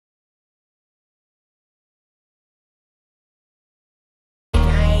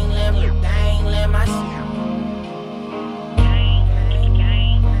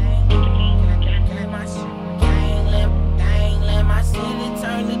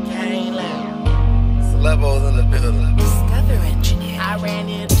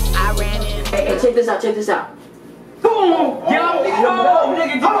Hey, check this out, check this out. Boom! Get off the phone,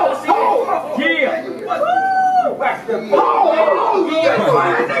 nigga. Get off the phone. Yeah. That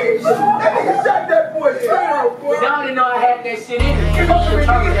nigga shot that boy straight out, boy. Y'all didn't know I had that shit in me.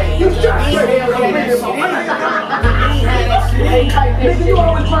 Nigga, you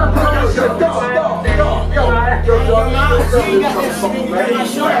always trying to put on your dog.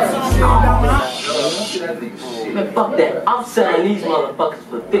 Man, fuck that. I'm selling these motherfuckers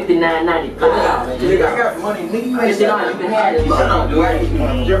for $59.90. Nigga, I got money. Nigga, you ain't Shit, I even had it.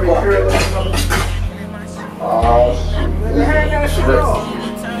 Oh, shit.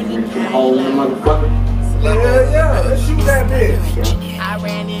 Old motherfucker. Yeah, let's shoot that bitch.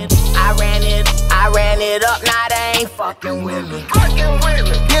 I ran it up, now they ain't fucking with me.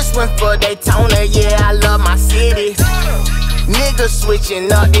 This one for Daytona, yeah, I love my city. Niggas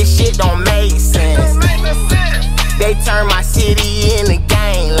switching up, this shit don't make sense. They turn my city into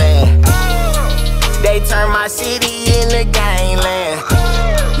Gangland. They turn my city into Gangland.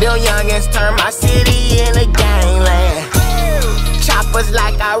 Them youngins turn my city into Gangland. Choppers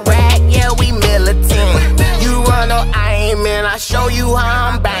like Iraq, yeah, we militant. You run no aim and I show you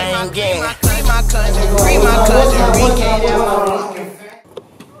how I'm banging. Free my cousin, Free my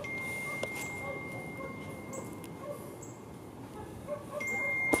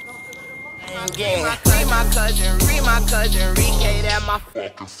cousin, Ricky, that my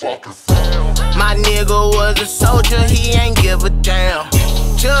fucking phone. My nigga was a soldier, he ain't give a damn.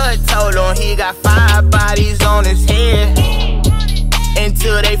 Judge told him he got 5 bodies on his head.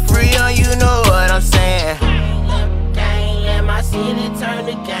 Until they free him, you know what I'm saying. Gangland, my city turn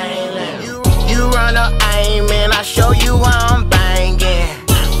to Gangland. You run a aim and I show you how I'm banging.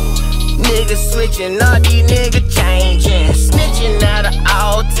 Niggas switching up, these niggas changing. Snitching out of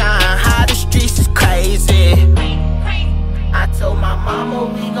all time, how the streets is crazy. I told my mama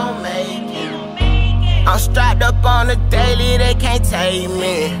we gon' make it. I'm strapped up on the daily, they can't take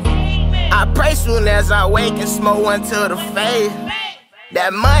me. I pray soon as I wake and smoke one to the face.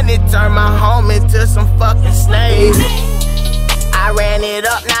 That money turned my home into some fucking slaves. I ran it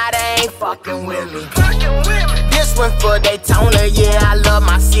up, now they ain't fucking with me. This one for Daytona, yeah, I love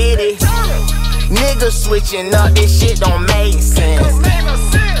my city. Niggas switching up, this shit don't make sense.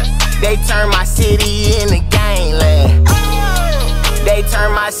 They turn my city into Gangland. They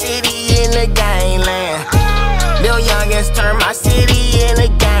turn my city into Gangland. Them youngins turn my city into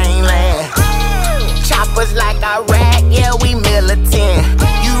Gangland. Choppers like Iraq, yeah, we militant.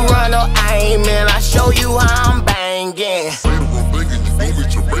 You run no aim and I show you how I'm banging.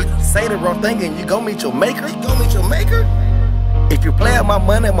 Say the wrong thing and you gon' meet your maker. If you play out my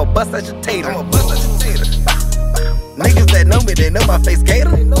money, I'ma bust at your tater. Niggas that know me, they know my face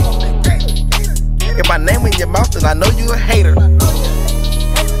gator. If my name in your mouth, then I know you a hater.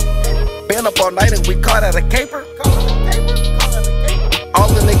 Been up all night and we caught at a caper. All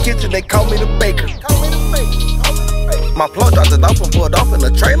in the kitchen, they call me the baker. My flow dropped it off and pulled off in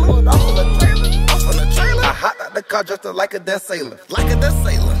the trailer. I hopped out the car dressed up like a death sailor.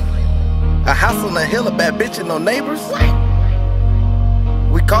 A house on the hill, a bad bitch and no neighbors.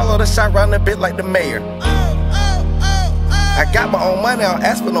 We call all the shot round the bit like the mayor. I got my own money, I don't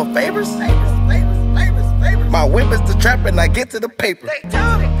ask for no favors. My whip is the trap and I get to the paper.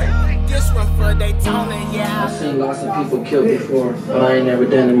 This one for Daytona, yeah. I've seen lots of people killed before, but I ain't never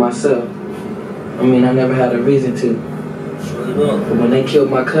done it myself. I mean, I never had a reason to. But when they killed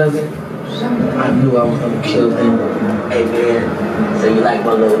my cousin, I knew I was gonna kill them. Hey man, so you like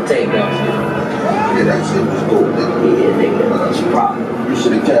my little take, don't you? Yeah, that shit was cool, nigga. Yeah, nigga, that's a problem. You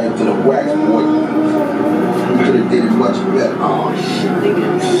should've carried to the wax, boy. You could've did it much better. Oh shit,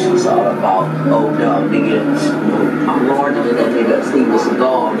 nigga, it's all about old dog, nigga. I'm larger than that nigga, sleep with some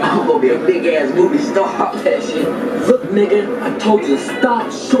dog. I'm gonna be a big ass movie star off that shit. Look, nigga, I told you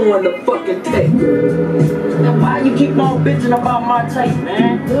stop showing the fucking tape. Now why you keep on bitching about my tape,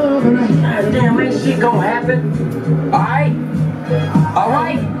 man? God damn, ain't shit gonna happen. Alright?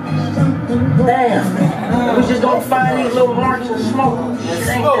 Alright? Damn. We just gonna find these little marks and smoke. It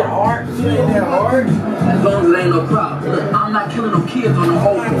ain't that hard. As long as it ain't no problem. Look, I'm not killing no kids on no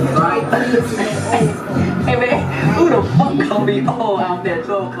old folks, right? Hey man, who the fuck gonna be old out there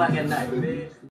 12 o'clock at night, man?